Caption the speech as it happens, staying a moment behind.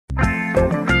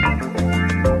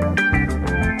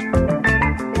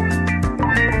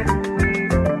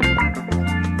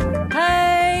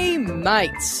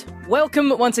mates.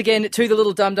 Welcome once again to the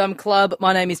Little Dum Dum Club.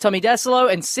 My name is Tommy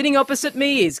Dasilo, and sitting opposite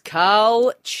me is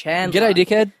Carl Chandler. G'day,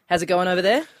 dickhead. How's it going over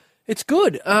there? It's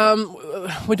good.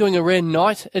 We're doing a rare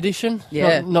night edition.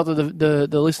 Yeah. Not that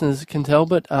the listeners can tell,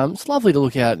 but it's lovely to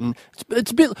look at, and it's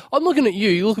a bit. I'm looking at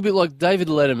you. You look a bit like David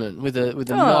Letterman with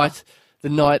the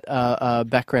night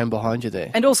background behind you there.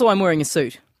 And also, I'm wearing a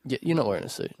suit. Yeah, you're not wearing a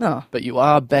suit. No. But you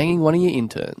are banging one of your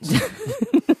interns.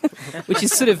 Which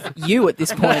is sort of you at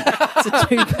this point. It's a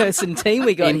two-person team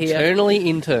we got here. Internally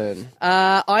intern.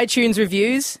 iTunes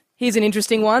reviews. Here's an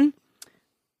interesting one.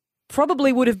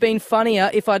 Probably would have been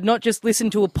funnier if I'd not just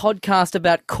listened to a podcast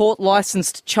about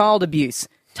court-licensed child abuse.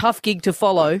 Tough gig to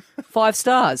follow. 5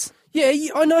 stars. Yeah,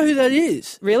 I know who that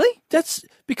is. Really? That's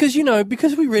because,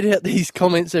 because we read out these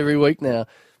comments every week now,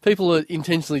 people are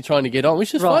intentionally trying to get on,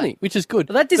 which is funny, which is good.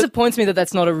 Well, that disappoints me that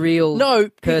that's not a real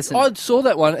person. I saw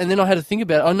that one, and then I had to think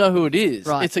about it. I know who it is.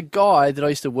 Right. It's a guy that I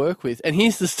used to work with, and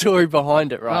here's the story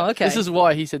behind it, right? Oh, okay. This is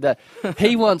why he said that.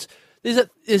 He once...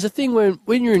 There's a thing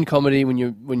when you're in comedy, when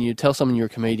you tell someone you're a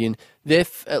comedian,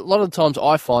 a lot of the times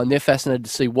I find they're fascinated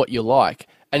to see what you like.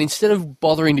 And instead of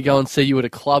bothering to go and see you at a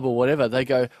club or whatever, they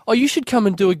go, oh, you should come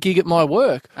and do a gig at my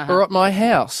work or at my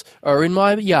house or in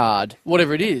my yard,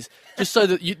 whatever it is, just so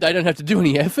that they don't have to do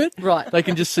any effort. Right. They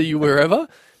can just see you wherever.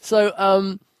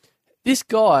 So this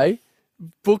guy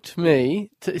booked me,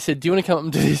 said, do you want to come up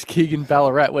and do this gig in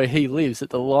Ballarat where he lives at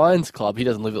the Lions Club? He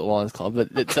doesn't live at the Lions Club, but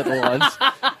it's at the Lions.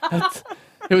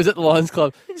 It was at the Lions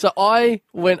Club. So I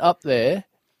went up there,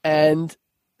 and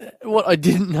what I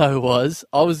didn't know was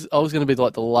I was going to be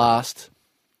like the last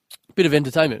bit of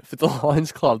entertainment for the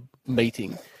Lions Club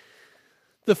meeting.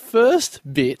 The first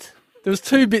bit, there was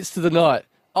 2 bits to the night.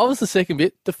 I was the second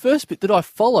bit. The first bit that I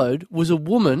followed was a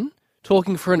woman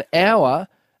talking for an hour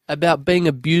about being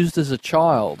abused as a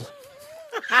child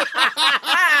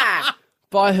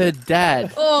by her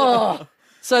dad. Oh,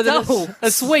 so that's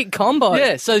a sweet combo.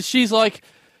 Yeah, so she's like,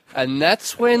 and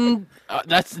that's when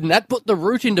that put the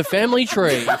root into family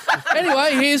tree.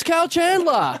 Anyway, here's Carl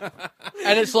Chandler,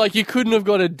 and it's like you couldn't have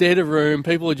got a deader room.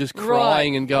 People are just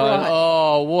crying and going,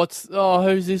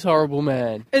 who's this horrible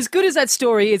man? As good as that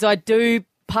story is,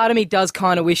 part of me does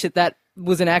kind of wish that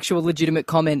was an actual legitimate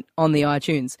comment on the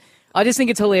iTunes. I just think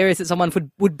it's hilarious that someone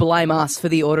would blame us for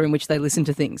the order in which they listen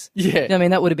to things. Yeah. I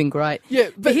mean, that would have been great.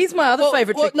 Yeah. But here's my other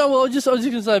favourite trick. I was just going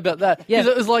to say about that. Yeah.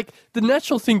 It was like the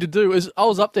natural thing to do is I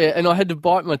was up there and I had to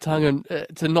bite my tongue and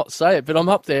to not say it, but I'm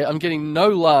up there, I'm getting no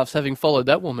laughs having followed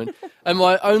that woman. And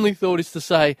my only thought is to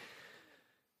say,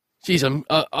 geez, I'm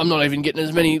not even getting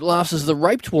as many laughs as the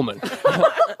raped woman.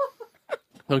 But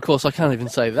of course, I can't even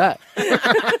say that.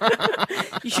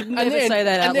 You should never say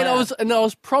that out loud. I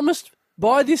was promised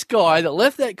by this guy that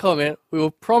left that comment, we were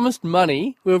promised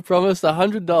money. We were promised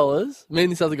 $100. Me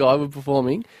and this other guy were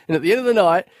performing. And at the end of the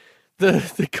night,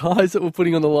 the guys that were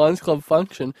putting on the Lions Club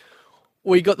function,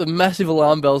 we got the massive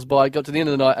alarm bells got to the end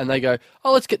of the night, and they go,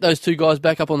 oh, let's get those 2 guys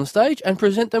back up on the stage and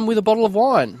present them with a bottle of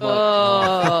wine.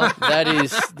 Oh.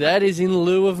 That is in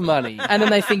lieu of money. And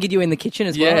then they fingered you in the kitchen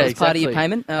as well as part of your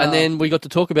payment. Oh. And then we got to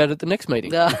talk about it at the next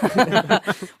meeting.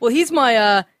 Well, here's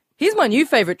my new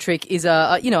favourite trick is,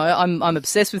 I'm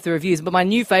obsessed with the reviews, but my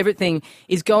new favourite thing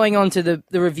is going on to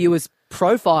the reviewers'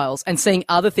 profiles and seeing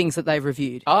other things that they've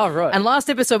reviewed. Oh, right. And last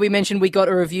episode we mentioned we got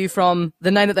a review from,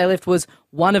 the name that they left was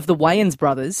one of the Wayans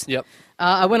brothers. Yep.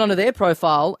 I went onto their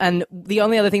profile, and the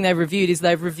only other thing they've reviewed is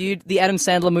they've reviewed the Adam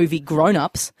Sandler movie Grown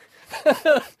Ups.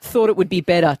 Thought it would be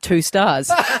better, 2 stars.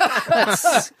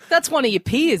 That's one of your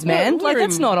peers, man.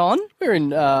 That's not on. We're in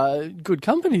good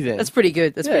company then. That's pretty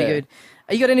good. Pretty good.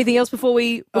 You got anything else before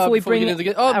we bring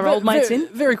our old mates in?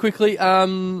 Very quickly.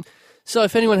 So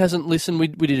if anyone hasn't listened, we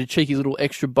did a cheeky little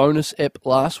extra bonus ep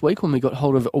last week when we got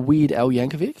hold of Weird Al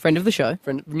Yankovic. Friend of the show.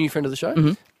 New friend of the show.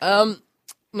 Mm-hmm.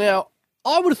 Now,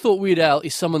 I would have thought Weird Al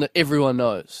is someone that everyone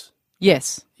knows.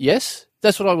 Yes?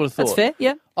 That's what I would have thought. That's fair,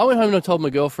 yeah. I went home and I told my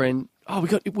girlfriend, we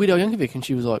got Weird Al Yankovic, and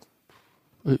she was like,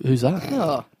 who's that?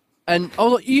 Oh. And I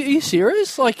was like, are you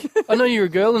serious? Like, I know you're a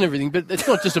girl and everything, but it's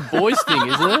not just a boys thing,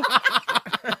 isn't it?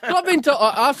 But I've been told,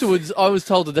 afterwards, I was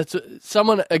told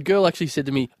that a girl actually said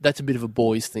to me, that's a bit of a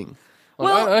boys thing.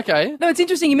 Well, okay. No, it's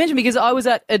interesting you mentioned, because I was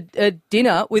at a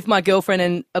dinner with my girlfriend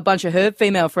and a bunch of her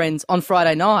female friends on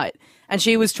Friday night, and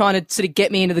she was trying to sort of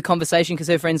get me into the conversation because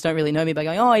her friends don't really know me by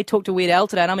going, I talked to Weird Al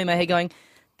today, and I'm in my head going,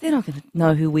 they're not going to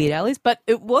know who Weird Al is. But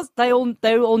they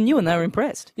all knew and they were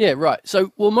impressed. Yeah, right.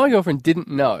 So, my girlfriend didn't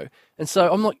know. And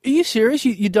so I'm like, are you serious?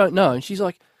 You don't know? And she's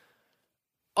like,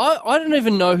 I don't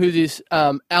even know who this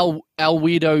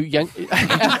Alwedo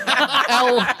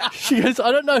she goes,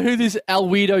 I don't know who this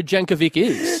Alwedo Jankovic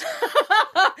is.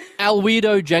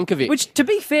 Alwedo Jankovic. Which, to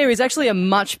be fair, is actually a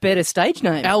much better stage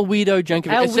name. Alwedo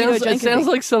Jankovic. It sounds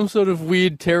like some sort of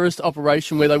weird terrorist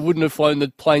operation where they wouldn't have flown the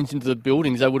planes into the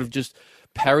buildings. They would have just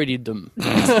parodied them.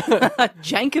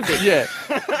 Jankovic. Yeah.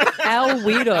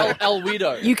 Alwedo.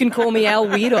 Alwedo. You can call me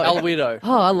Alwedo. Alwedo.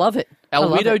 Oh, I love it.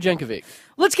 Alwedo Jankovic.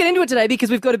 Let's get into it today because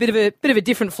we've got a bit of a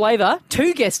different flavour.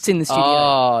 2 guests in the studio.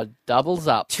 Oh, doubles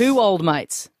up. 2 old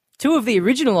mates. 2 of the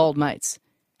original old mates.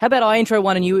 How about I intro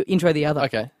one and you intro the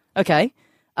other? Okay.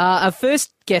 Our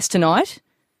first guest tonight,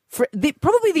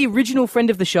 probably the original friend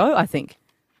of the show, I think.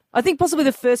 I think possibly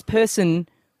the first person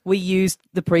we used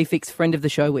the prefix friend of the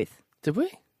show with. Did we?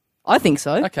 I think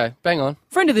so. Okay, bang on.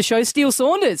 Friend of the show, Steele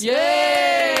Saunders.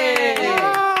 Yay!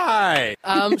 Hi!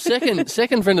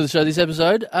 Second friend of the show this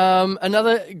episode,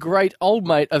 another great old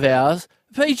mate of ours,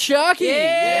 Pete Sharkey.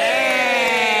 Yeah!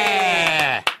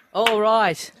 All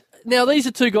right. Now, these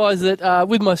are 2 guys that,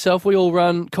 with myself, we all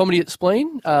run Comedy at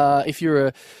Spleen. If you're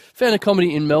a fan of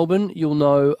comedy in Melbourne, you'll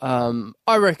know,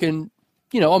 I reckon,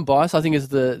 I'm biased. I think it's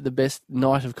the best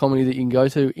night of comedy that you can go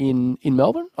to in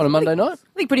Melbourne on a Monday night.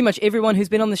 I think pretty much everyone who's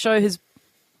been on the show has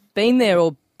been there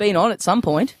or been on at some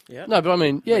point. Yeah. No, but I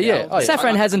mean, yeah. Oh, yeah.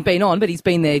 Saffron hasn't been on, but he's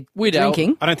been there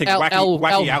drinking. I don't think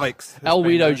Wacky Alex.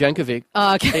 Alwedo Jankovic.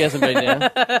 Okay. He hasn't been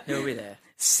there. He'll be there.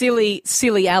 Silly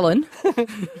Alan.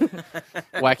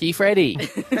 Wacky Freddy.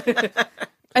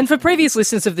 And for previous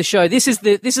listeners of the show, this is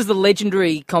the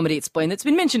legendary Comedy at Spleen that's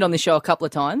been mentioned on the show a couple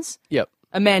of times. Yep.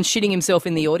 A man shitting himself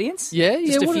in the audience. Yeah.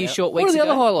 Just a few short weeks ago. What are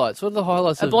the other highlights? What are the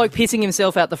highlights? A bloke pissing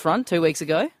himself out the front 2 weeks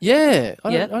ago. Yeah.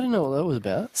 I didn't know what that was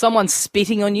about. Someone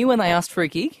spitting on you when they asked for a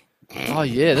gig. Oh,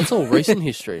 yeah. That's all recent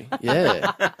history.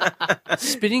 Yeah.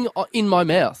 Spitting in my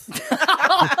mouth.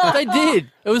 They did.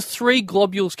 It was 3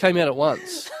 globules came out at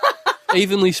once.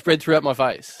 Evenly spread throughout my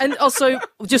face. And also,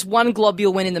 just one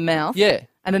globule went in the mouth. Yeah.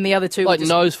 And then the other 2 like were just...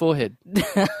 nose, forehead.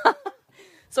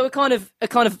 So a kind of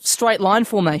straight line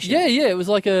formation. Yeah. It was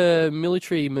like a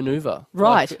military manoeuvre.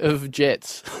 Right. Like, of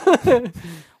jets.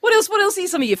 What else are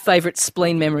some of your favourite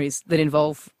spleen memories that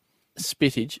involve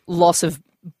Spittage. loss of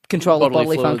control of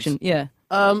bodily fluids. function? Yeah.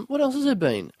 What else has there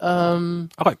been? I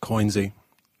like Coinsy.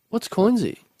 What's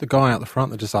Coinsy? The guy out the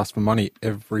front that just asks for money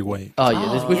every week. Oh,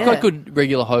 yeah. We've got good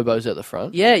regular hobos at the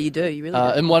front. Yeah, you do. You really do.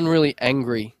 And one really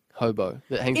angry hobo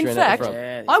that hangs In around fact, at the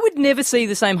front. I would never see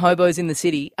the same hobos in the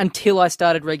city until I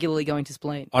started regularly going to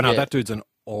Spleen. Oh, no, Yeah. that dude's an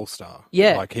all-star.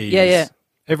 Yeah. Like Yeah.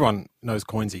 Everyone knows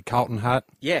Coinsy. Carlton hat.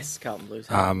 Yes, Carlton Blues.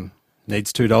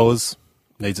 Needs $2.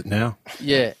 Needs it now.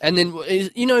 Yeah, and then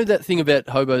you know that thing about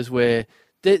hobos where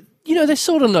they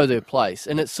sort of know their place,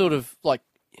 and it's sort of like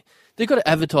they've got to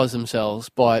advertise themselves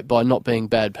by not being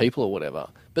bad people or whatever.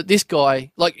 But this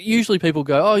guy, like usually people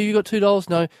go, "Oh, you got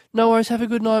 $2? No worries. Have a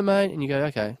good night, mate." And you go,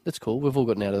 "Okay, that's cool. We've all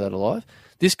gotten out of that alive."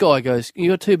 This guy goes, "You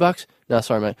got $2? No,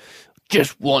 sorry, mate.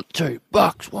 Just want $2.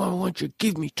 Why won't you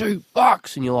give me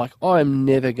 $2? And you're like, "I'm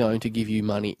never going to give you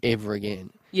money ever again."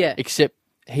 Yeah. Except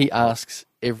he asks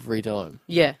every time.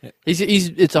 Yeah.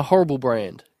 It's a horrible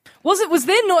brand. Was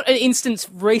there not an instance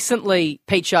recently,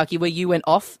 Pete Sharkey, where you went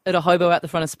off at a hobo out the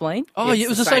front of Spleen? Oh, Yes, yeah, it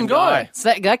was the the same same guy. guy. It's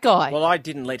that guy. Well, I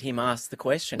didn't let him ask the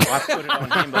question. I put it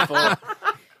on him before.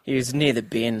 He was near the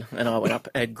bin, and I went up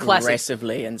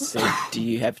aggressively and said, "Do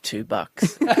you have $2?"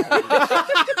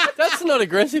 That's not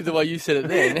aggressive the way you said it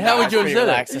then. How would you have said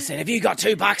relaxed. I said, "Have you got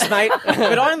 $2, mate?"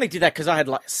 But I only did that because I had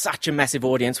like such a massive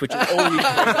audience, which is all you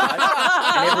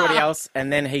and everybody else.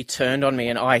 And then he turned on me,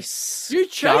 and I You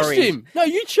chased him. No,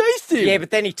 you chased him. Yeah, but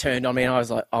then he turned on me, and I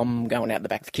was like, "I'm going out the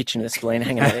back of the kitchen to the Spleen,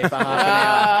 hanging out there for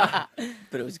half an hour."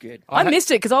 But it was good. I missed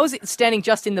it because I was standing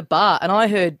just in the bar and I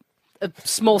heard a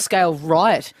small-scale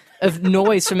riot of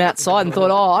noise from outside and thought,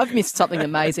 oh, I've missed something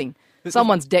amazing.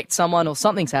 Someone's decked someone or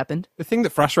something's happened. The thing that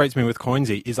frustrates me with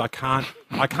Coinsy is I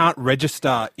can't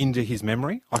register into his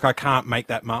memory. Like, I can't make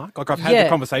that mark. Like, I've had the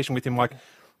conversation with him, like,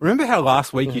 remember how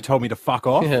last week you told me to fuck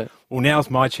off? Yeah. Well, now's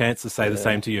my chance to say the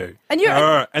same to you. And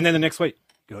you're- and then the next week,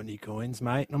 got any coins,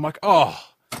 mate? And I'm like, oh.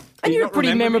 And you're a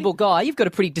pretty memorable guy. You've got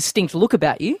a pretty distinct look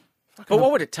about you. But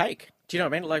what would it take? Do you know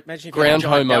what I mean? Like, imagine if Ground you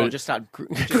had a giant homo. bell and just start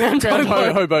Ground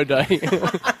hobo day.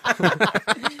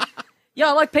 Yeah,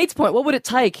 I like Pete's point. What would it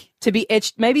take to be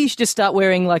etched? Maybe you should just start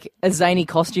wearing like a zany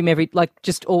costume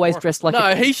just always dressed like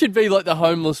No, he should be like the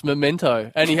homeless Memento,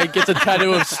 and he gets a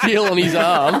tattoo of Steele on his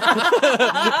arm.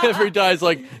 Every day it's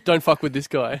like, don't fuck with this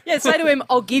guy. Yeah, say to him,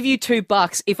 I'll give you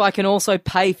 $2 if I can also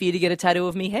pay for you to get a tattoo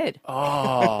of me head.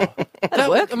 Oh. That'd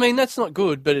work. I mean, that's not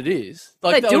good, but it is.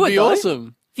 Like, They'd that do would it, be though.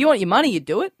 awesome. If you want your money, you'd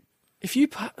do it. If you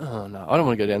oh, no, I don't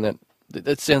want to go down that.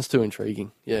 That sounds too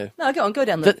intriguing. Yeah. No, go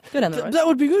down the road. That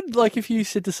would be good. Like if you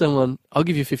said to someone, I'll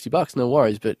give you $50, no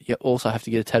worries, but you also have to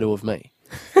get a tattoo of me.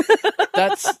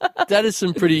 that is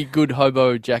some pretty good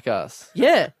hobo jackass.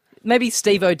 Yeah. Maybe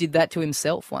Steve-O did that to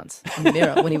himself once in the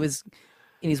mirror when he was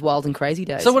in his wild and crazy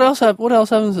days. So what else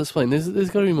happens at Spleen? There's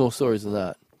got to be more stories than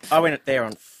that. I went there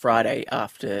on Friday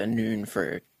afternoon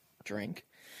for a drink,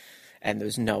 and there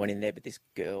was no one in there, but this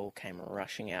girl came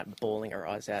rushing out, bawling her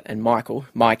eyes out. And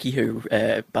Mikey, who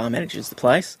bar manages the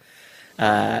place,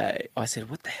 I said,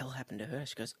 what the hell happened to her?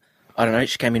 She goes, I don't know.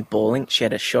 She came in bawling. She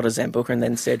had a shot of Zambuca and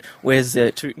then said, where's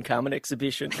the Tutankhamun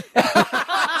exhibition?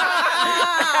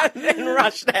 And then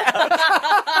rushed out.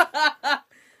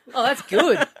 Oh, that's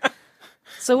good.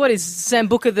 So what is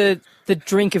Zambuca the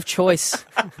drink of choice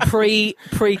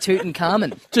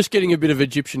pre-Tutankhamun? Just getting a bit of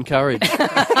Egyptian courage.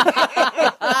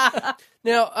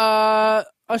 Now, I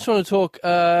just want to talk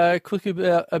quickly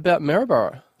about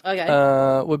Maryborough.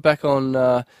 Okay. We're back on...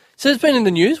 so it's been in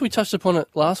the news. We touched upon it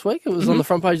last week. It was on the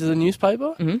front page of the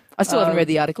newspaper. Mm-hmm. I still haven't read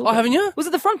the article. Oh, haven't you? Was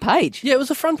it the front page? Yeah, it was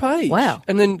the front page. Wow.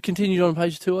 And then continued on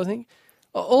page 2, I think.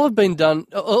 All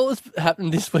that's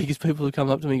happened this week is people have come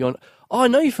up to me going, oh, I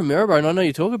know you're from Maryborough and I know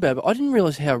you talk about it, but I didn't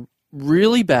realise how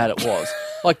really bad it was.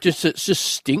 It's just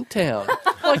stink town.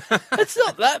 Like, it's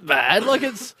not that bad. Like,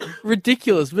 it's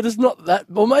ridiculous, but it's not that...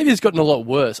 Well, maybe it's gotten a lot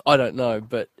worse. I don't know,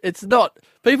 but it's not...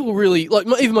 People really... Like,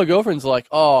 even my girlfriend's like,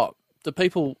 oh, do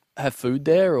people have food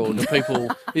there? Or do people...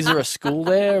 Is there a school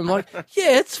there? I'm like,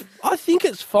 yeah, I think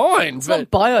it's fine. It's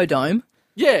not Biodome.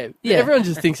 Yeah, everyone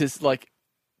just thinks it's like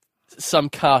some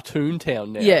cartoon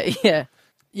town now. Yeah.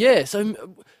 Yeah, so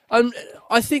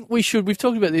I think we've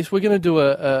talked about this, we're going to do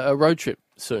a road trip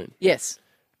soon. Yes.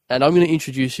 And I'm going to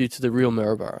introduce you to the real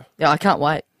Maryborough. Yeah, I can't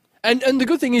wait. And the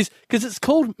good thing is, because it's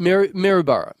called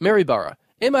Maryborough, Maryborough.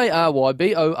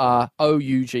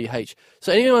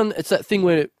 So anyone, it's that thing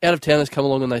where out-of-towners come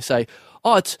along and they say,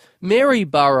 oh, it's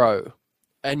Maryborough.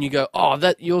 And you go,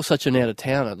 oh, you're such an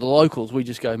out-of-towner. The locals, we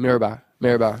just go Maryborough.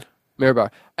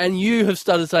 And you have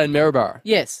started saying Maryborough.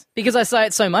 Yes, because I say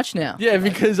it so much now. Yeah,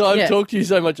 because I've talked to you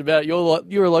so much about it.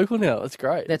 You're a local now. That's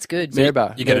great. That's good.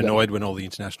 Maryborough. You get annoyed when all the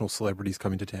international celebrities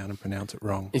come into town and pronounce it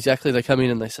wrong. Exactly. They come in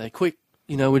and they say, quick,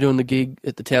 we're doing the gig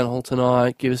at the town hall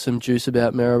tonight. Give us some juice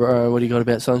about Maryborough. What do you got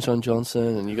about Sunshine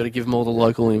Johnson? And you got to give them all the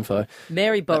local info.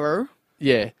 Maryborough.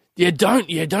 Yeah. Don't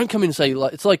come in and say,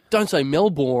 it's like, don't say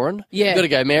Melbourne. Yeah. You got to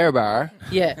go Maryborough.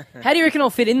 Yeah. How do you reckon I'll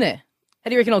fit in there? How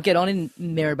do you reckon I'll get on in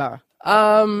Maryborough?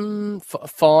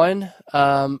 Fine.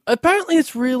 Apparently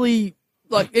it's really,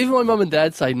 like, even my mum and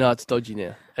dad say, no, it's dodgy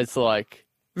now. It's like...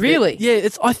 Really?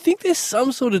 I think there's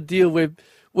some sort of deal where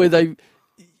they...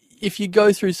 If you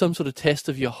go through some sort of test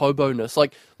of your hobo-ness,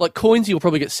 like Coinsy will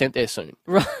probably get sent there soon.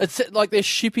 Right. It's like they're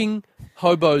shipping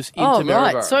hobos into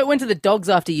Maryborough. Right. So it went to the dogs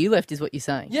after you left, is what you're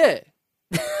saying? Yeah.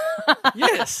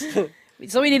 Yes.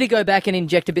 So we need to go back and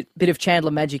inject a bit of Chandler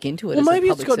magic into it. Well, as maybe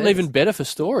a it's public gotten service. even better for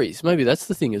stories. Maybe that's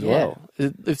the thing as well.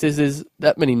 If there's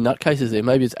that many nutcases there,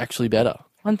 maybe it's actually better.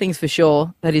 One thing's for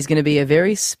sure, that is going to be a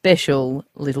very special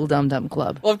little Dum Dum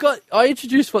Club. Well, I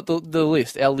introduced our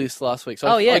list last week. So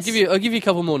I'll give you a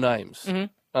couple more names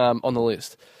on the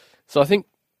list. So I think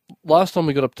last time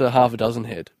we got up to half a dozen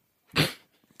head.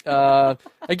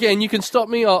 Again, you can stop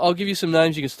me. I'll give you some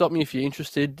names. You can stop me if you're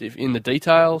interested in the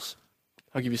details.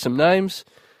 I'll give you some names.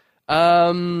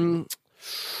 Terry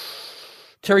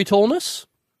Tallness.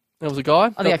 That was a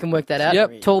guy. I think I can work that out.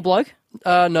 Yep. Tall bloke?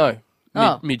 No.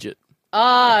 Oh. Midget.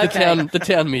 Ah, okay. The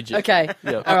town midget. Okay.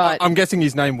 Yep. All right. I'm guessing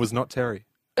his name was not Terry.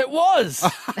 It was.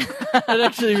 It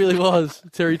actually really was.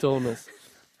 Terry Tallness.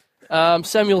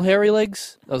 Samuel Hairy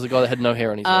Legs. That was a guy that had no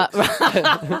hair on his legs.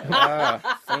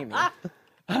 Famous.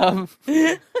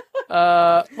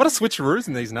 What a switcheroos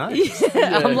in these names.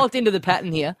 Yeah, I'm locked into the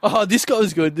pattern here. Oh, this guy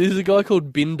was good. There's a guy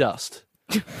called Bin Dust.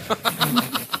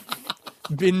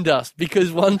 Bin Dust,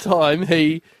 because one time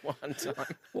I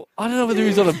don't know whether he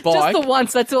was on a bike. Just the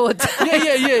once, that's all it takes.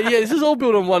 Yeah. This is all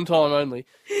built on one time only.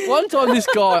 One time this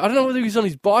guy, I don't know whether he was on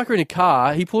his bike or in a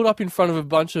car, he pulled up in front of a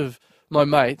bunch of my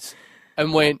mates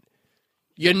and went,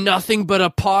 "You're nothing but a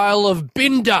pile of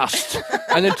bin dust,"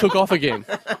 and then took off again.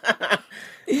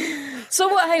 So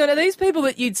what, hang on, are these people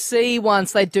that you'd see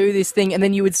once they do this thing and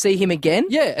then you would see him again?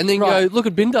 Yeah, and then go, look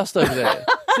at bin dust over there.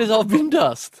 There's old bin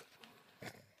dust.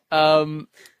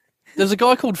 There's a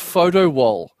guy called Photo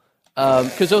Wall.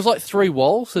 Because there was like 3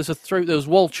 walls. There was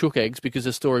Wall Chook Eggs because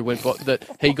the story went that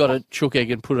he got a chook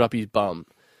egg and put it up his bum.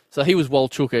 So he was Wall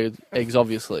Chook Eggs,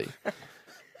 obviously.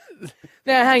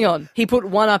 Now, hang on. He put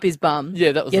one up his bum.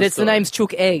 Yeah, that was Yet the it's the story. name's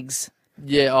Chook Eggs.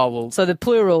 Yeah, oh, well. So the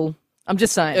plural, I'm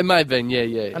just saying. It may have been,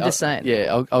 yeah. I'm just saying.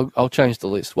 Yeah, I'll change the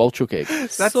list. Wall Chook Egg.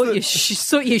 Sort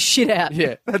your shit out.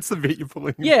 Yeah. That's the bit you're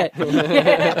pulling. Yeah.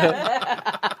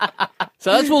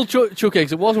 So that's Wall Chook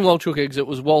Eggs. It wasn't Wall Chook Eggs. It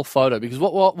was Wall Photo, because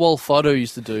what Wall Photo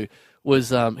used to do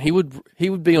was he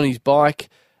would be on his bike,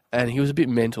 and he was a bit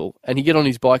mental, and he'd get on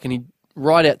his bike and he'd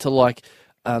ride out to like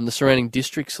the surrounding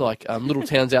districts, like little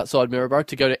towns outside Maryborough,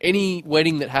 to go to any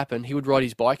wedding that happened. He would ride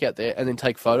his bike out there and then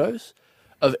take photos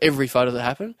of every photo that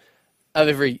happened, of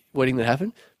every wedding that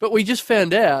happened. But we just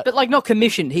found out, But like not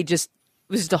commissioned. It was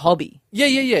just a hobby.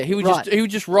 yeah. He would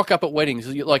just rock up at weddings.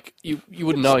 Like you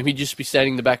wouldn't know him. He'd just be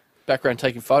standing in the background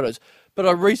taking photos. But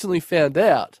I recently found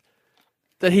out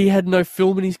that he had no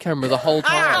film in his camera the whole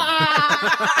time.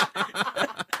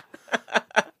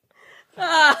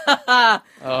 That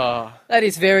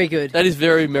is very good. That is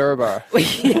very Maryborough.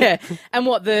 Yeah. And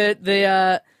what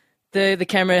the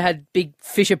camera had big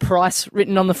Fisher Price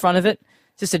written on the front of it.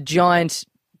 Just a giant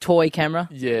toy camera.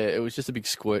 Yeah, it was just a big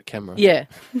squirt camera. Yeah.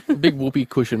 A big whoopee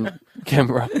cushion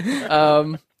camera.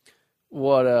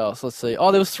 What else? Let's see.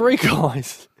 Oh, there was 3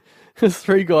 guys. There's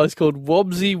 3 guys called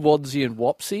Wobsy, Wodsy, and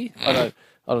Wopsy. I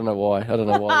don't know why. I don't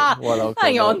know why they were called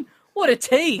Hang on. that. What a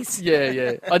tease.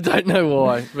 Yeah. I don't know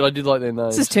why, but I did like their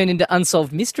names. This has turned into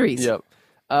Unsolved Mysteries. Yep.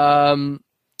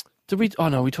 Did we? Oh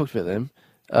no, we talked about them.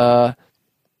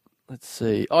 Let's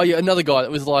see. Oh yeah, another guy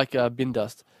that was like bin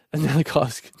dust. Another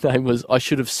guy's name was I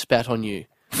Should Have Spat on You,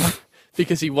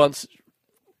 because he once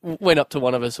went up to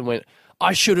one of us and went,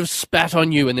 I should have spat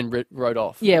on you, and then rode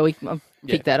off. Yeah, I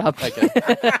picked that up. Okay.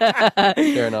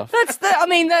 Fair enough.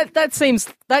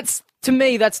 To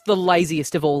me, that's the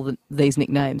laziest of all these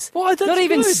nicknames. Why? That's Not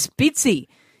even good. Spitzy.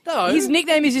 No. His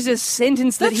nickname is just a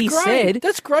sentence that he great. said.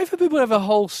 That's great for people to have a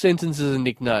whole sentence as a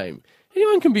nickname.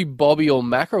 Anyone can be Bobby or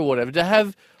Mac or whatever. To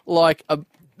have like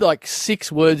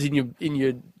 6 words in your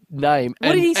name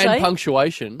What did he say? and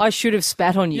punctuation. I should have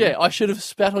spat on you. Yeah, I should have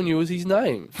spat on you as his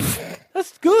name.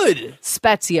 That's good.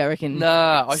 Spatsy, I reckon.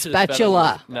 Nah, I should have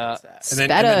Spatula. spat on you. Nah. And Spatto.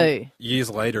 then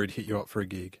years later, he'd hit you up for a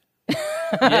gig.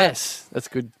 Yes, that's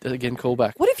good. Again,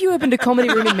 callback. What if you opened a comedy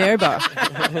room in Maryborough?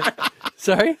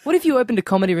 Sorry? What if you opened a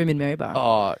comedy room in Maryborough?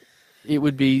 Oh, it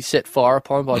would be set fire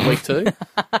upon by week 2.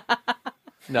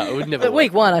 No, it would never But work.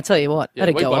 week 1, I tell you what, Yeah,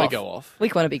 that'd week go 1 off. would go off.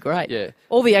 Week 1 would be great. Yeah.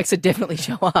 All the acts would definitely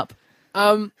show up.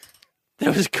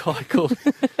 There was a guy called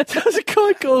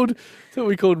that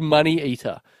we called Money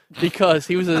Eater, because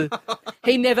he was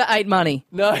He never ate money.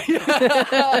 no.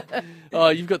 Oh,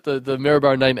 you've got the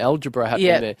Maryborough name algebra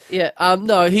happening there. Yeah.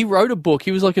 No, he wrote a book.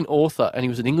 He was like an author, and he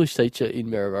was an English teacher in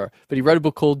Maryborough. But he wrote a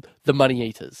book called The Money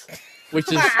Eaters,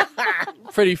 which is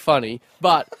pretty funny.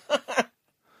 But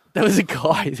there was a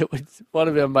guy one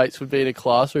of our mates would be in a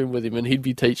classroom with him, and he'd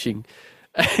be teaching,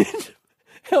 and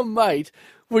our mate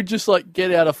would just like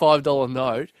get out a $5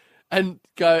 note and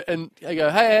go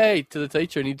hey to the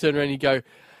teacher, and he'd turn around and he'd go,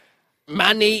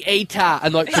 Money Eater,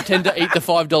 and like pretend to eat the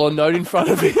 $5 note in front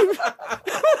of him.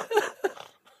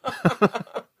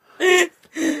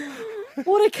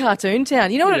 What a cartoon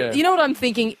town. You know what? Yeah. You know what I'm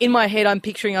thinking? In my head, I'm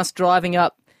picturing us driving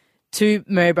up to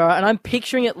Maryborough, and I'm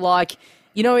picturing it like,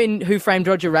 you know, in Who Framed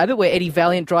Roger Rabbit, where Eddie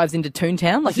Valiant drives into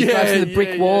Toontown, like he drives through the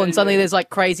brick wall, and suddenly there's like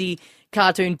crazy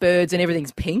cartoon birds and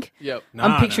everything's pink. Yep.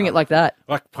 I'm picturing it like that.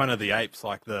 Like Planet of the Apes,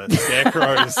 like the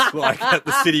scarecrows, like at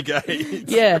the city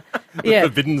gates. Yeah, The yeah.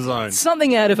 Forbidden Zone.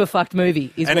 Something out of a fucked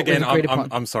movie is And what again, we've agreed upon.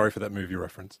 I'm sorry for that movie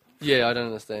reference. Yeah, I don't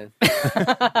understand.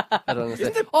 I don't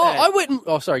understand. I went and...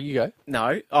 Oh, sorry, you go.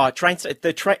 No,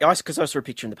 because I saw a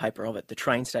picture in the paper of it. The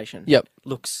train station. Yep.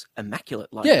 Looks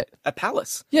immaculate, like Yeah. a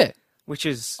palace. Yeah. Which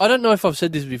is I don't know if I've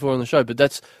said this before on the show, but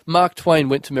that's Mark Twain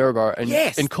went to Maryborough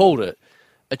and called it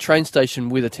a train station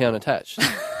with a town attached.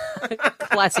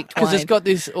 Classic Twain. Because it's got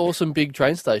this awesome big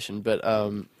train station, but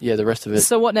yeah, the rest of it.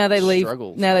 So what? Now they leave.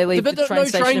 struggles. Now they leave But the train no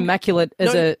station train- immaculate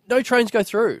as no trains go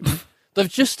through. They've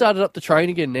just started up the train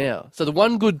again now. So the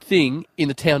one good thing in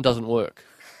the town doesn't work.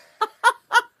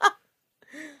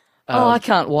 Oh, I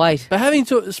can't wait. But having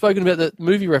spoken about the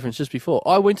movie reference just before,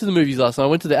 I went to the movies last night. I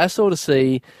went to the Astor to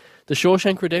see The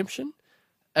Shawshank Redemption.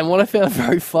 And what I found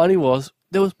very funny was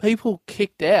there was people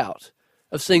kicked out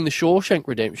of seeing The Shawshank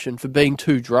Redemption for being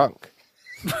too drunk.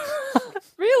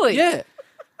 Really? Yeah.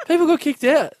 People got kicked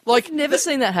out. Like, Never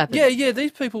seen that happen. yeah,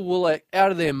 these people were like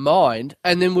out of their mind,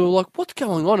 and then we were like, what's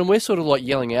going on? And we're sort of like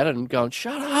yelling at it and going,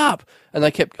 shut up. And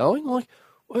they kept going. Like,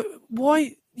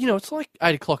 why? You know, it's like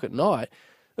 8 o'clock at night.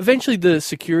 Eventually the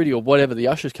security or whatever, the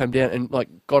ushers came down and like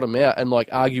got them out and like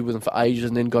argued with them for ages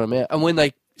and then got them out. And when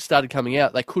they started coming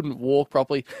out, they couldn't walk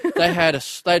properly. They had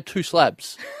 2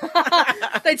 slabs.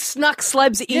 They'd snuck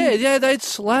slabs in. Yeah, they had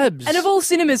slabs. And of all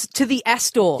cinemas, to the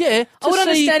Astor. Yeah, I would to see-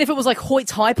 understand if it was like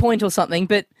Hoyt's High Point or something,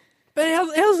 but But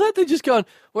how's that? They're just going,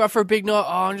 we're up for a big night.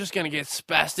 Oh, I'm just going to get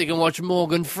spastic and watch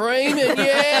Morgan Freeman.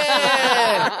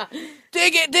 Yeah.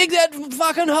 dig that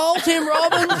fucking hole, Tim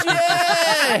Robbins.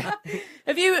 Yeah.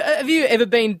 Have you ever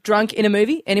been drunk in a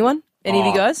movie? Anyone? Any of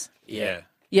you guys? Yeah.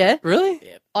 Yeah? Really?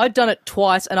 Yeah. I've done it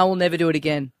twice and I will never do it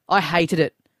again. I hated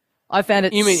it. I found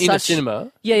it You mean in a such...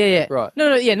 cinema? Yeah. Right.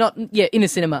 No, in a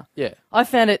cinema. Yeah. I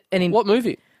found it What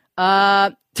movie?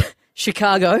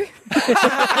 Chicago.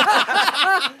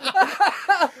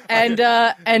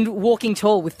 and Walking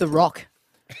Tall with The Rock.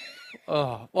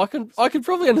 Oh, well, I can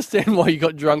probably understand why you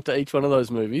got drunk to each one of those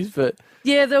movies, but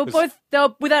Yeah, they were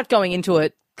without going into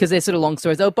it because they're sort of long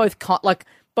stories. They were both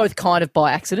kind of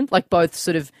by accident, like both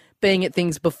sort of being at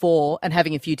things before and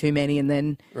having a few too many, and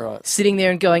then Right. sitting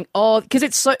there and going, oh, because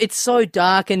it's so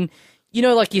dark, and you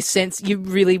know, like you're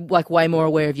really like way more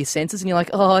aware of your senses, and you're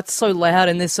like, oh, it's so loud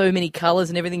and there's so many colours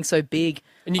and everything's so big.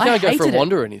 and you can't go for a hated it.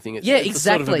 wander or anything. It's, Yeah, it's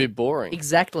exactly. sort of a bit boring.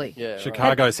 Exactly. Yeah. Right.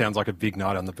 Chicago sounds like a big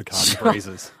night on the Bacardi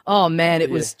Breezes. Oh man, it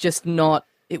was just not.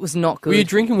 It was not good. Were you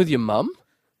drinking with your mum?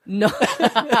 No,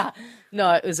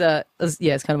 no, it's kind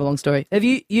of a long story. Have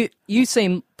you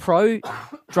seen Pro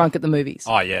drunk at the movies?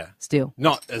 Oh, yeah. Still,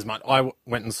 Not as much. I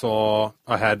went and saw,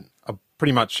 I had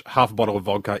pretty much half a bottle of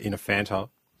vodka in a Fanta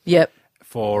yep.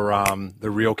 for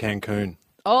the real Cancun.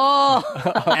 Oh,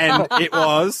 And it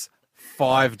was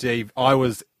 5D. I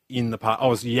was in the park. I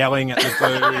was yelling at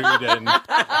the dude and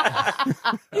I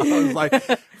was like,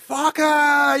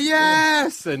 fucker,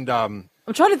 yes! And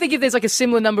I'm trying to think if there's like a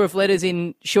similar number of letters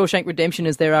in Shawshank Redemption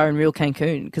as there are in Real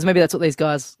Cancun, because maybe that's what these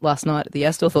guys last night at the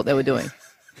Astor thought they were doing.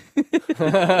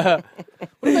 What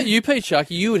about you, Pete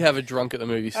Sharkey? You would have a drunk at the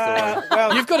movie store.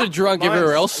 well, You've got a drunk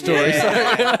everywhere else story.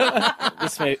 Yeah.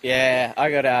 This movie, yeah,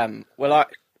 I got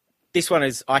this one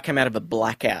is I came out of a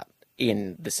blackout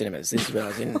in the cinemas. This is when I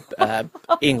was in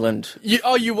England.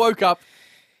 You woke up.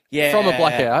 Yeah, From a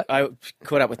blackout? I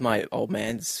caught up with my old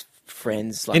man's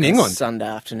friends like In on England? Sunday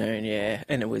afternoon. Yeah,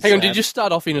 and it was. Hang on, did you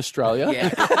start off in Australia? Yeah,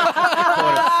 caught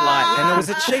a flight, and it was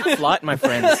a cheap flight, my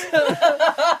friends.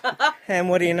 And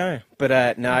what do you know?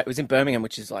 But no, it was in Birmingham,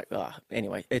 which is like,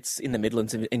 anyway, it's in the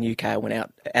Midlands in UK. I went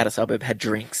out a suburb, had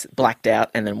drinks, blacked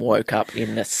out, and then woke up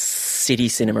in the city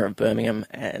cinema of Birmingham.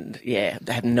 And yeah,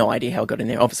 I have no idea how I got in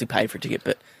there. Obviously paid for a ticket,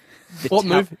 but What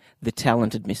movie? The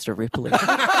Talented Mr. Ripley.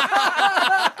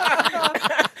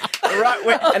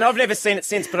 Right, and I've never seen it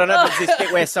since, but I know there's this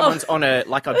bit where someone's on a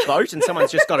boat and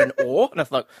someone's just got an oar, and I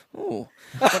thought, ooh,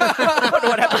 I wonder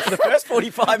what happened for the first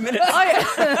 45 minutes.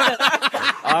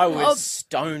 I was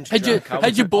stoned. Had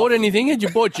you bought anything? Had you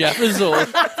bought Jaffas or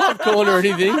popcorn or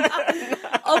anything?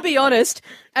 I'll be honest.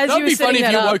 As That'd you were be funny setting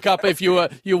if that you up, woke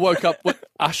up you woke up with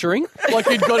ushering, like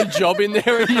you'd got a job in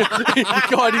there and you're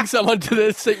guiding someone to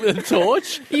their seat with a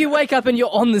torch. you wake up and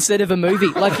you're on the set of a movie,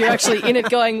 like you're actually in it,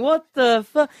 going, "What the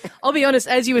fuck?" I'll be honest.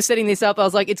 As you were setting this up, I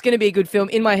was like, "It's going to be a good film."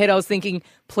 In my head, I was thinking,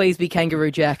 "Please be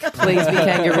Kangaroo Jack. Please be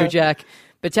Kangaroo Jack."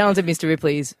 But Talented Mr.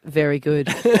 Ripley is very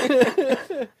good.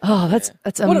 Oh,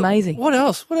 that's amazing. What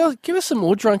else? Give us some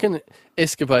more drunken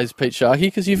escapades, Pete Sharkey,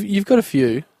 because you've got a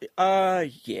few.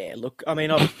 Yeah, look, I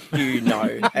mean, you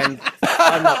know, and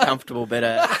I'm not comfortable, but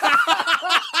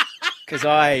because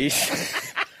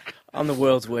I'm the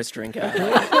world's worst drinker.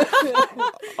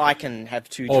 I can have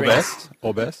two drinks.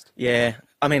 Or best. Yeah.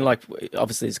 I mean, like,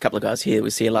 obviously there's a couple of guys here that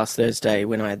was here last Thursday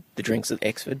when I had the drinks at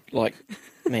Exford. Like,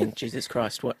 I mean, Jesus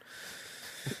Christ, what?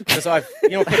 Because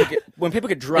when people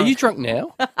get drunk... Are you drunk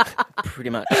now?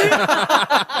 Pretty much.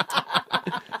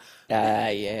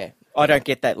 Yeah. I don't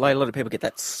get that. Like, a lot of people get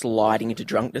that sliding into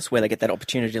drunkenness where they get that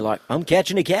opportunity to, like, I'm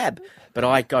catching a cab. But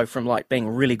I go from, like, being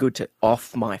really good to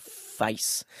off my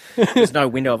face. There's no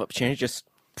window of opportunity, just...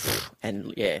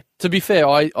 And, yeah. To be fair,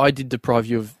 I did deprive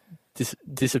you of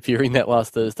disappearing that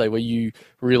last Thursday where you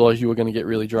realised you were going to get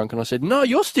really drunk, and I said, no,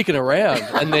 you're sticking around.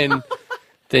 And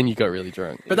then you got really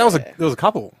drunk. But there was a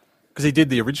couple. Because he did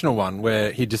the original one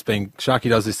where he'd just been... Sharky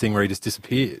does this thing where he just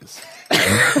disappears.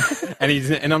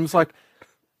 and I'm just like,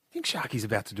 I think Sharky's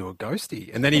about to do a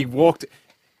ghosty. And then he walked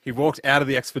out of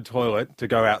the Exford toilet to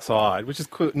go outside, which is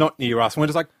not near us. And we're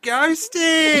just like,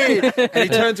 ghosty! And he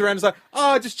turns around and is like,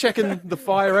 oh, just checking the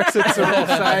fire exits are all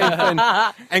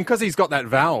safe. And because he's got that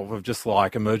valve of just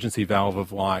like, emergency valve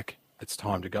of like, it's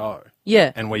time to go.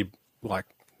 Yeah. And we like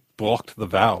blocked the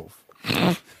valve.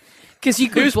 Because you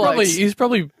could He's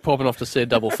probably popping off to see a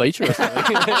double feature or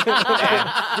something.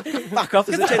 Fuck off,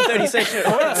 there's a 10:30 section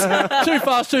at once. Too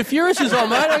Fast, Too Furious is on,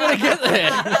 mate. I'm going to get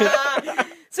there.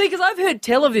 See, because I've heard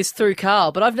tell of this through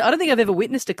Carl, but I don't think I've ever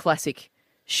witnessed a classic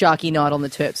Sharky night on the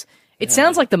Terps. It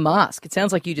sounds like The Mask. It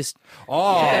sounds like you just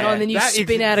Oh, and then you that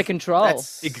spin out of control.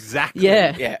 That's exactly.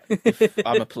 Yeah. Yeah,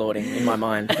 I'm applauding in my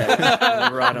mind.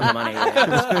 That's right on the money.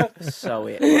 Yeah. So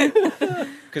it.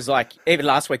 Because like even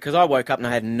last week, because I woke up and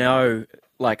I had no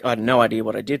idea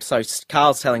what I did. So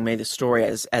Carl's telling me the story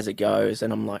as it goes,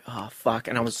 and I'm like, oh fuck.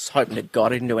 And I was hoping to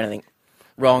God I didn't do anything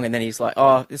wrong. And then he's like,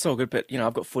 oh, it's all good, but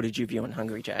I've got footage of you and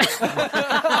Hungry Jack.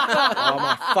 Oh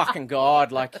my fucking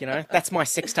God! Like that's my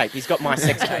sex tape. He's got my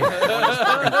sex tape on his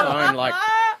fucking phone. Like.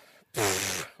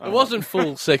 It wasn't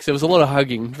full sex. There was a lot of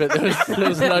hugging, but there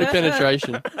was no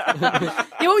penetration. Yeah,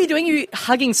 what were you doing? You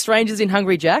hugging strangers in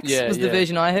Hungry Jack's? Yeah, was the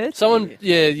version I heard. Someone,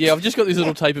 yeah. I've just got this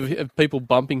little tape of people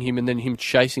bumping him and then him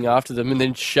chasing after them and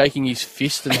then shaking his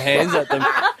fist and hands at them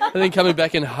and then coming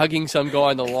back and hugging some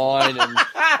guy in the line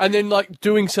and then like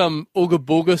doing some ooga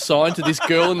booga sign to this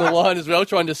girl in the line as well,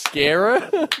 trying to scare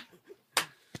her.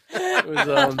 It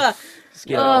was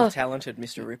Get old, talented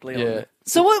Mr. Ripley. yeah. On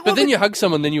So what? But then you hug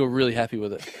someone, then you were really happy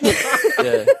with it.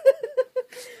 Yeah.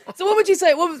 So what would you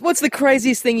say? What's the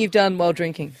craziest thing you've done while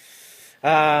drinking?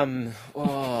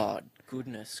 Oh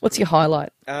goodness. What's your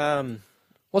highlight?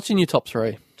 What's in your top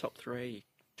three? Top three?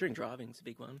 Drink driving's a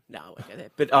big one. No, I won't go there.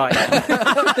 But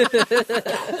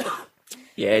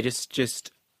yeah, just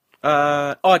just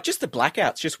the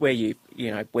blackouts. Just where you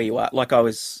are. Like I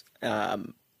was.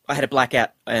 I had a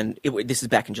blackout, and this is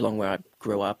back in Geelong where I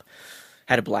grew up.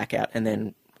 Had a blackout, and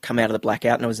then come out of the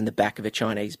blackout, and I was in the back of a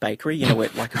Chinese bakery. Where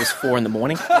like it was 4 a.m.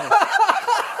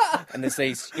 And there's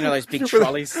these, those big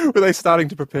trolleys. Were they starting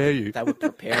to prepare you? They were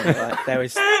preparing. Like, there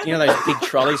was, those big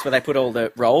trolleys where they put all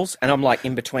the rolls, and I'm like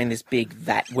in between this big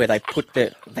where they put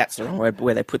that's the wrong word,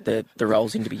 where they put the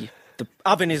rolls into the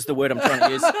oven is the word I'm trying to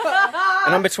use.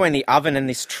 And I'm between the oven and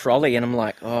this trolley, and I'm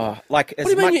like, oh, like. What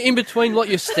do you mean you're in between? Like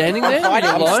you're standing there?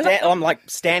 I'm like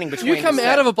standing between. You come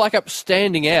out of a blackout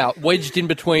standing out, wedged in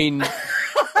between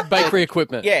bakery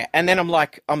equipment. Yeah, and then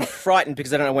I'm frightened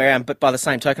because I don't know where I am, but by the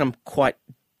same token, I'm quite,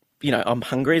 I'm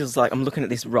hungry. It's like I'm looking at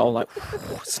this roll, like,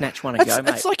 snatch one and go,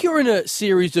 mate. It's like you're in a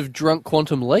series of drunk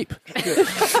quantum leap.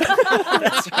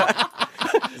 That's right.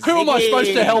 Who am I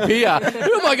supposed to help here?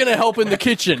 Who am I going to help in the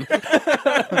kitchen?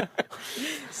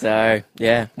 So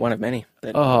yeah, one of many.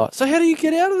 But, so how do you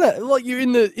get out of that? Like you're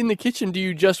in the kitchen. Do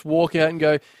you just walk out and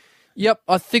go, "Yep,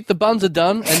 I think the buns are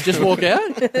done," and just walk out?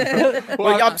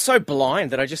 Well, I'm so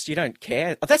blind that you don't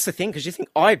care. That's the thing, because you think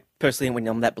I personally, when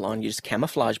I'm that blind, you just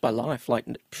camouflage by life. Like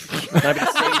nobody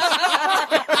sees.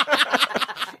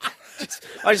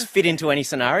 I just fit into any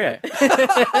scenario.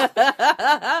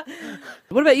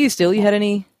 What about you, Steele? You had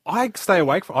any? I stay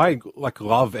awake I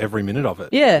love every minute of it.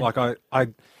 Yeah. Like I I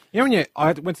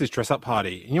went to this dress up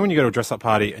party. When you go to a dress up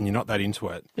party and you're not that into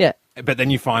it. Yeah. But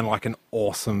then you find like an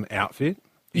awesome outfit.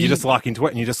 You're just like into it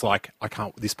and you're just like,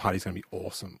 this party's going to be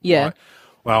awesome. Yeah. Right?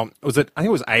 Well, I think it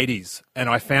was 80s and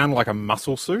I found like a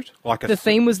muscle suit. The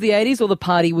theme was the 80s or the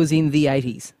party was in the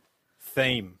 80s?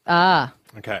 Theme. Ah.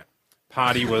 Okay.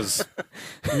 Party was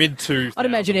mid-2000s. I'd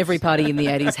imagine every party in the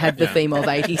 80s had the theme of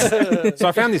 80s. So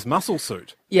I found this muscle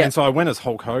suit. Yeah. And so I went as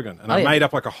Hulk Hogan. And I made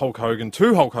up like two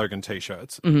Hulk Hogan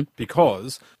T-shirts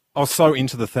because I was so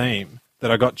into the theme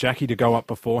that I got Jackie to go up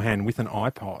beforehand with an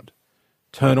iPod,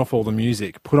 turn off all the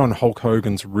music, put on Hulk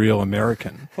Hogan's Real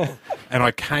American. And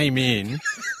I came in,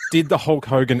 did the Hulk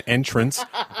Hogan entrance,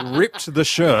 ripped the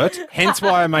shirt, hence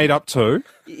why I made up two.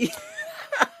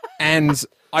 And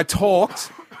I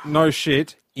talked... no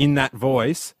shit, in that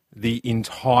voice the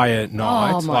entire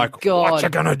night. Oh my God. What you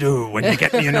gonna do when you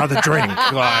get me another drink?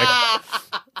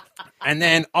 And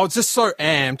then I was just so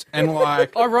amped and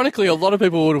like... Ironically, a lot of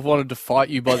people would have wanted to fight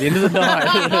you by the end of the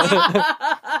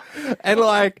night. And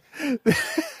like,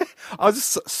 I was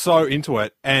just so into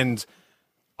it and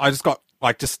I just got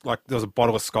there was a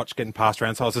bottle of scotch getting passed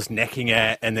around, so I was just necking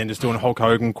it and then just doing Hulk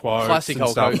Hogan quotes. Classic and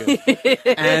Hulk stuff. Hogan.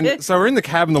 And so we're in the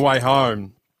cab on the way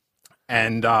home.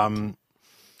 And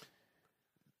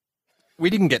we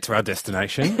didn't get to our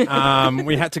destination.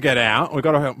 We had to get out. We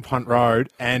got on Punt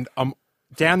Road, and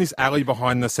down this alley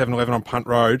behind the 7-Eleven on Punt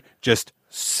Road, just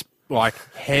like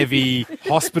heavy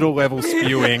hospital level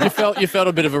spewing. You felt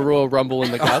a bit of a Royal Rumble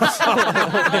in the guts.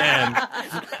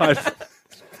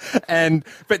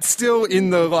 But still in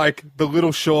the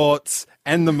little shorts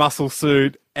and the muscle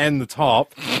suit and the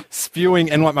top, spewing,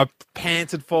 and like my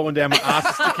pants had fallen down, my ass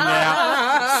was sticking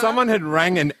out. Someone had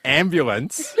rang an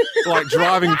ambulance,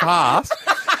 driving past.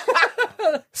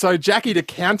 So Jackie, to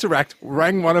counteract,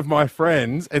 rang one of my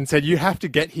friends and said, "You have to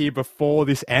get here before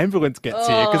this ambulance gets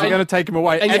here because they're going to take him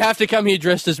away." And you have to come here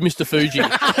dressed as Mr. Fuji.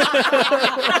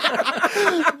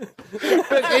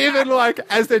 But even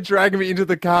as they're dragging me into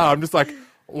the car, I'm just like,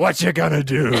 what you gonna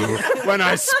do when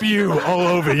I spew all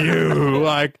over you?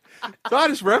 Like, so I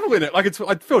just revel in it. Like,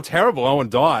 I feel terrible. I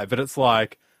want to die, but it's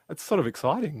like, it's sort of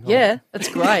exciting. Yeah, that's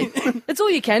great. That's all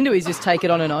you can do is just take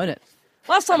it on and own it.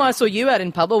 Last time I saw you out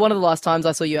in public, one of the last times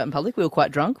I saw you out in public, we were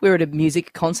quite drunk. We were at a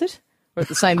music concert. We're at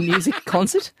the same music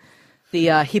concert, the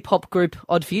hip-hop group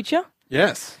Odd Future.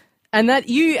 Yes. And that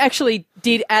you actually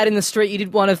did out in the street, you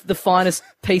did one of the finest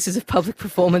pieces of public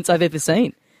performance I've ever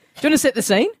seen. Do you want to set the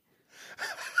scene?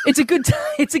 It's a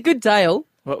good tale.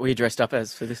 What were you dressed up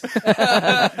as for this?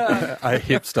 A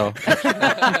hipster.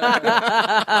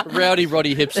 Rowdy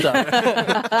Roddy hipster.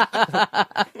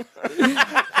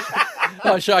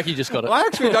 Oh, Sharkey just got it. I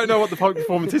actually don't know what the public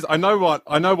performance is. I know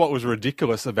what was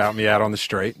ridiculous about me out on the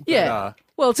street. But, Yeah.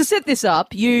 Well, to set this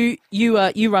up, you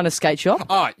run a skate shop.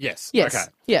 Oh, yes. Yes. Okay.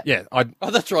 Yeah. Yeah.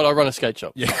 Oh, that's right. I run a skate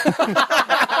shop. Yeah.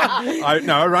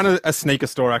 I run a sneaker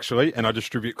store, actually, and I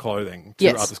distribute clothing to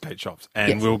Yes. other skate shops.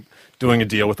 And Yes. we're doing a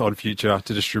deal with Odd Future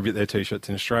to distribute their T-shirts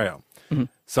in Australia. Mm-hmm.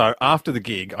 So after the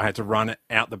gig, I had to run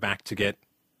out the back to get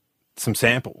some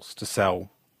samples to sell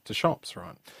to shops,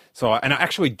 right? So I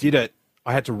actually did it.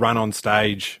 I had to run on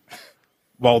stage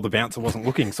while the bouncer wasn't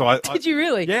looking. So Did you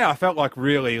really? Yeah, I felt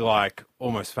really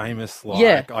almost famous.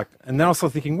 Yeah. And then I was sort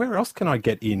of thinking, where else can I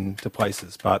get into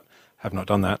places? But have not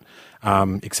done that,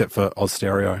 except for Oz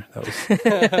Stereo. That was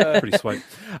pretty sweet.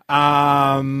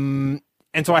 And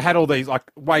so I had all these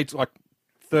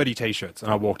 30 T-shirts,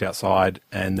 and I walked outside,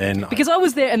 and then Because I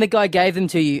was there and the guy gave them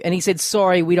to you and he said,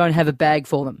 sorry, we don't have a bag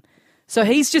for them. So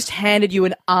he's just handed you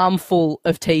an armful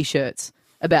of T-shirts,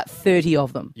 about 30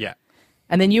 of them. yeah.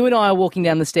 And then you and I are walking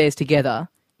down the stairs together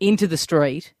into the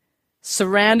street,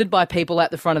 surrounded by people at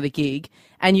the front of the gig,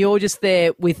 and you're just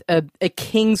there with a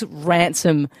king's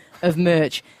ransom of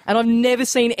merch. And I've never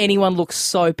seen anyone look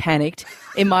so panicked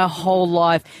in my whole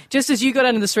life. Just as you got out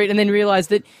into the street and then realised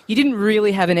that you didn't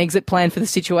really have an exit plan for the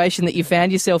situation that you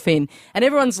found yourself in. And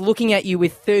everyone's looking at you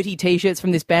with 30 T-shirts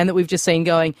from this band that we've just seen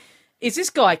going, is this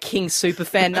guy King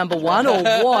Superfan number one or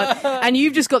what? And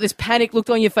you've just got this panic look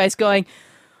on your face going,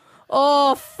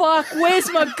 oh, fuck, where's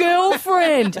my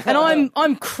girlfriend? And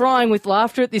I'm crying with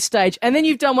laughter at this stage. And then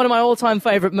you've done one of my all-time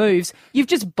favourite moves. You've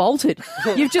just bolted.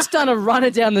 You've just done a runner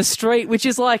down the street, which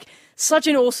is like such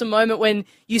an awesome moment when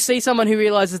you see someone who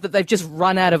realises that they've just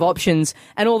run out of options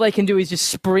and all they can do is just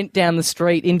sprint down the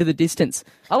street into the distance.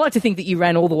 I like to think that you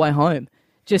ran all the way home.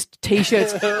 Just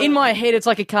T-shirts. In my head, it's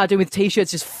like a cartoon with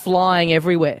T-shirts just flying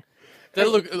everywhere. That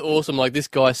look awesome. Like, this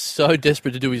guy's so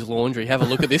desperate to do his laundry. Have a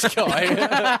look at this guy.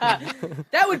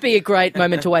 That would be a great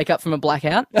moment to wake up from a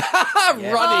blackout.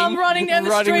 I'm running down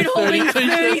the street holding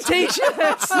 30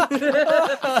 T-shirts.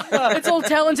 It's all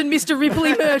talented Mr.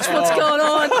 Ripley merch. What's going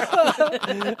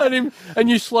on? and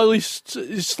you slowly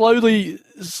slow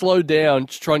down,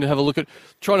 trying to have a look at,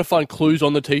 trying to find clues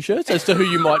on the T-shirts as to who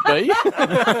you might be.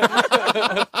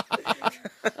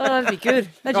 Oh, that'd be good.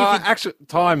 Actually,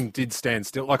 time did stand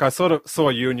still. Like, I sort of saw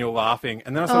you and you're laughing,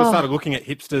 and then I sort of started looking at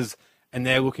hipsters, and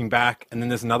they're looking back, and then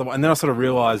there's another one, and then I sort of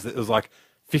realised that there was like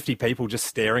 50 people just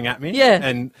staring at me. Yeah.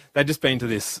 And they'd just been to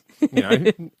this,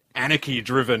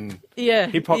 anarchy-driven Yeah,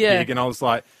 hip-hop yeah. gig, and I was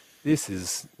like, this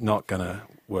is not going to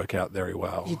work out very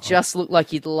well. You just look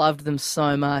like you'd loved them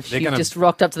so much. They're You've gonna- just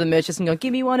rocked up to the merchants and gone,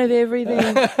 give me one of everything.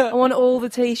 I want all the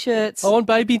T-shirts. I want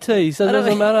baby tees. That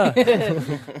doesn't matter.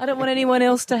 I don't want anyone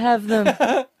else to have them.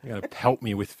 They're going to pelt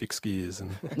me with fixed gears.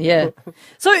 And Yeah.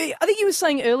 So I think you were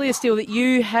saying earlier, Steele,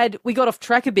 that we got off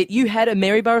track a bit. You had a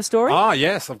Maryborough story?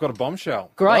 yes, I've got a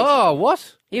bombshell. Great. Oh,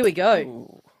 what? Here we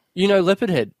go. You know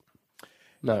Leopardhead?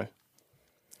 No.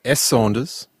 S.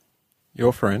 Saunders,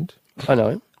 your friend I know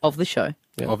him. Of the show.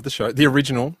 Yeah. of the show, the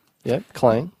original, Yeah,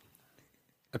 Clang.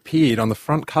 appeared on the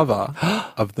front cover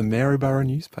of the Maryborough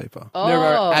newspaper.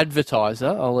 Maryborough advertiser,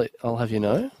 I'll have you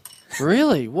know.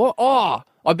 Really? What? Oh,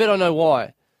 I bet I know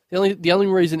why. The only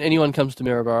reason anyone comes to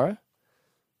Maryborough,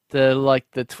 the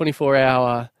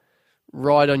 24-hour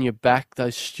ride on your back,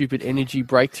 those stupid energy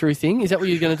breakthrough thing. Is that what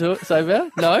you're going to say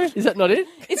about? No? Is that not it?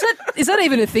 Is that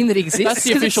even a thing that exists? That's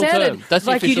the 'Cause it official sounded term. That's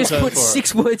the like you official just term put for it.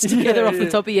 6 words together off the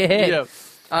top of your head. Yeah.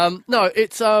 No,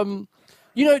 it's do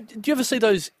you ever see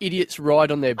those idiots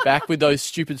ride on their back with those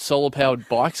stupid solar-powered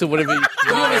bikes or whatever? Have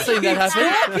you ever seen that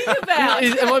happen? Talking about?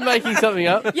 Am I making something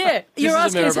up? Yeah, you're is a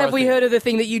asking us, have we Maryborough heard of the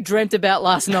thing that you dreamt about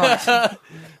last night?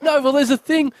 No, well, there's a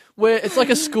thing where it's like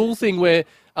a school thing where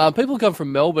people come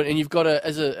from Melbourne and you've got to,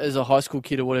 as a high school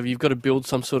kid or whatever, you've got to build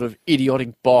some sort of idiotic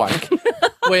bike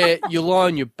where you lie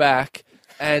on your back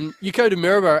and you go to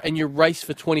Maryborough and you race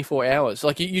for 24 hours.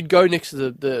 Like, you'd go next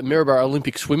to the Maryborough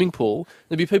Olympic swimming pool.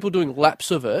 There'd be people doing laps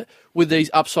of it with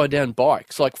these upside-down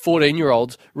bikes, like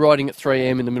 14-year-olds riding at 3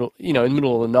 a.m. in the middle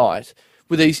of the night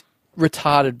with these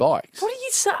retarded bikes. What are you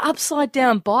say? Upside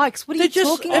down bikes? What are They're you just-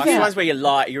 talking Oh, it's the about? ones where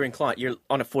you're inclined, you're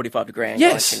on a 45-degree angle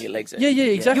Yes. and your legs are... Yeah,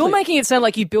 exactly. You're making it sound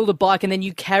like you build a bike and then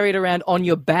you carry it around on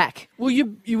your back. Well,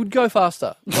 you would go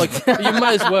faster. Like, you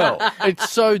may as well. It's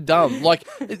so dumb. Like,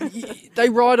 they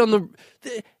ride on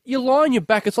you lie on your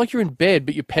back. It's like you're in bed,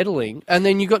 but you're pedaling, and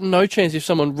then you got no chance if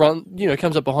someone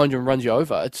comes up behind you and runs you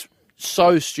over. It's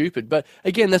so stupid. But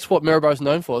again, that's what Maryborough is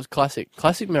known for. Is classic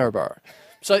Maryborough.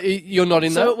 So you're not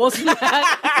in So that. it wasn't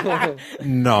that.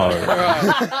 No.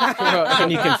 Can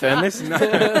you confirm this?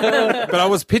 But I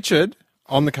was pictured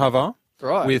on the cover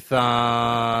Right. with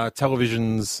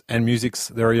television's and music's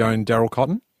very own Daryl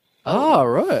Cotton. Oh,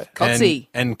 right. Cotsy.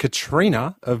 And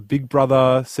Katrina of Big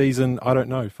Brother season, I don't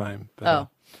know, fame. But, Oh.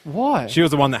 Why? she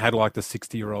was the one that had like the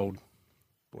 60-year-old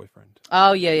boyfriend.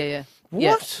 Oh, yeah. Yeah.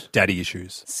 What? Daddy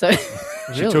issues. So,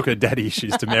 She took her daddy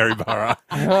issues to Maryborough.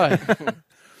 Right.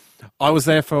 I was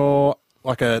there for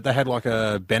they had like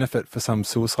a benefit for some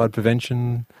suicide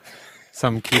prevention.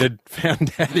 Some kid had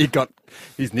found out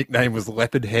his nickname was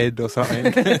Leopard Head or something.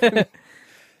 the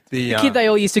kid they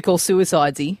all used to call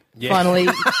Suicidesy Yeah. finally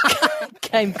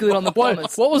came good on the What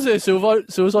plumbers. was their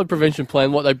suicide prevention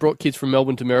plan? What, they brought kids from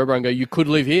Melbourne to Maryborough and go, you could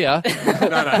live here?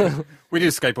 no. We did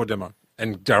a skateboard demo,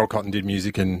 and Daryl Cotton did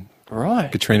music, and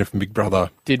Right. Katrina from Big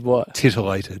Brother Did what?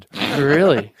 titillated.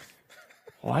 Really?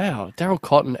 Wow. Daryl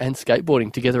Cotton and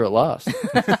skateboarding together at last.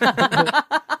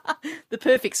 The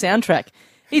perfect soundtrack.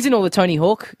 He's in all the Tony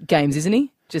Hawk games, isn't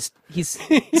he? Just he's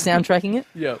soundtracking it.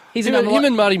 Yeah. He's him, an him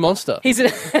and Marty Monster. He's an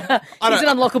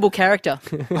unlockable character.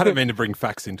 I don't mean to bring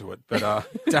facts into it, but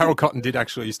Daryl Cotton did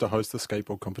actually used to host the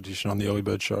skateboard competition on the Early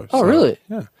Bird Show. Oh, so, really?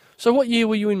 Yeah. So what year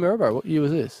were you in Maryborough? What year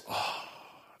was this?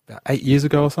 About 8 years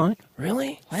ago or something,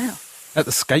 Really? Wow. at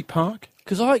the skate park.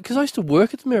 Because I used to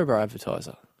work at the Maryborough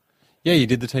Advertiser. Yeah, you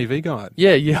did the TV guide.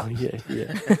 Yeah. Yeah.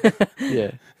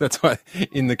 That's why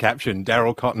in the caption,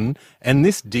 Daryl Cotton and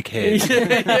this dickhead.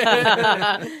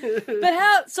 But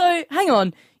how? So hang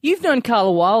on. You've known Carl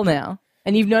a while now,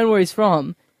 and you've known where he's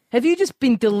from. Have you just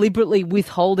been deliberately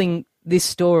withholding this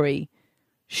story?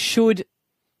 Should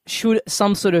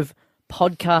some sort of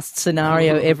podcast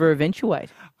scenario ever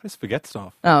eventuate? I just forget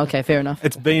stuff. Oh, okay, fair enough.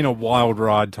 It's been a wild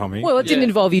ride, Tommy. Well, it didn't Yeah.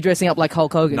 involve you dressing up like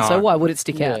Hulk Hogan, No. so why would it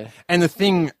stick out? Yeah. and the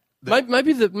thing,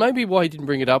 Maybe why he didn't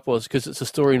bring it up was because it's a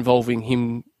story involving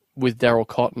him with Daryl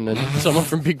Cotton and someone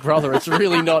from Big Brother. It's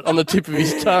really not on the tip of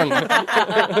his tongue.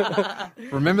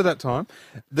 remember that time?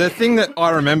 The thing that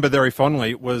I remember very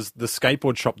fondly was the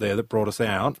skateboard shop there that brought us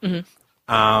out.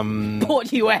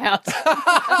 Bought you out.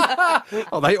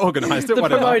 Oh, they organised it, The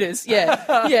whatever. promoters,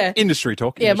 yeah. Yeah. Industry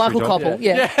talk. Yeah, industry Michael talk. Koppel,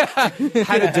 yeah.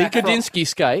 Had a deep Kadinsky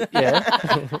skate,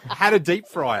 yeah. had a deep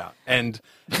fryer, and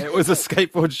it was a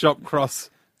skateboard shop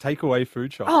cross takeaway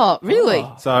food shop. Oh, really?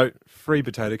 So free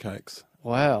potato cakes.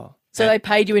 Wow. So they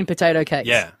paid you in potato cakes?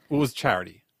 Yeah, it was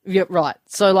charity. Yeah, right.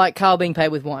 So like Carl being paid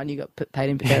with wine, you got paid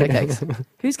in potato cakes.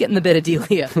 Who's getting the better deal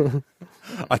here?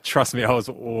 Trust me, I was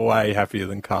way happier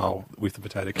than Carl with the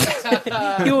potato cakes.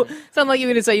 Sound like you're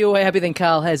going to say you're way happier than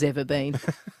Carl has ever been.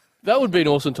 That would be an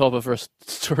awesome topper for a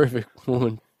story of a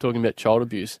woman talking about child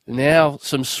abuse. Now,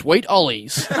 some sweet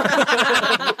ollies.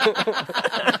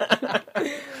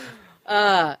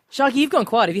 Sharky, you've gone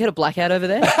quiet. Have you had a blackout over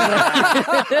there?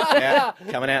 Yeah,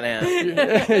 coming out now.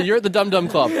 You're at the Dum Dum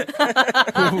Club.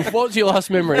 What's your last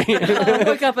memory? I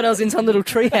woke up and I was in some little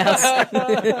treehouse.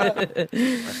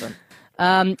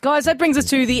 Guys, that brings us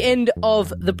to the end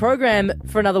of the program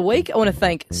for another week. I want to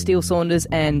thank Steele, Saunders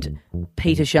and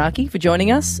Peter Sharkey for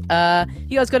joining us.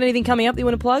 You guys got anything coming up that you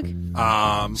want to plug?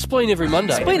 Spleen every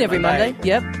Monday. Spleen every Monday.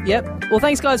 Yep. Well,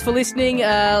 thanks, guys, for listening.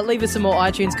 Leave us some more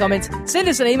iTunes comments. Send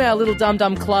us an email,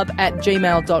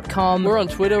 littledumdumclub@gmail.com. We're on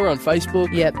Twitter, we're on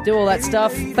Facebook. Yep, do all that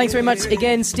stuff. Thanks very much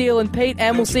again, Steele and Pete,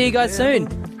 and we'll see you guys soon.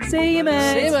 See you,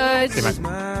 man. See you, mates. See you, mate.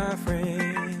 My friend.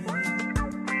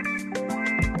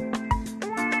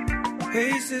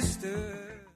 Hey, sister.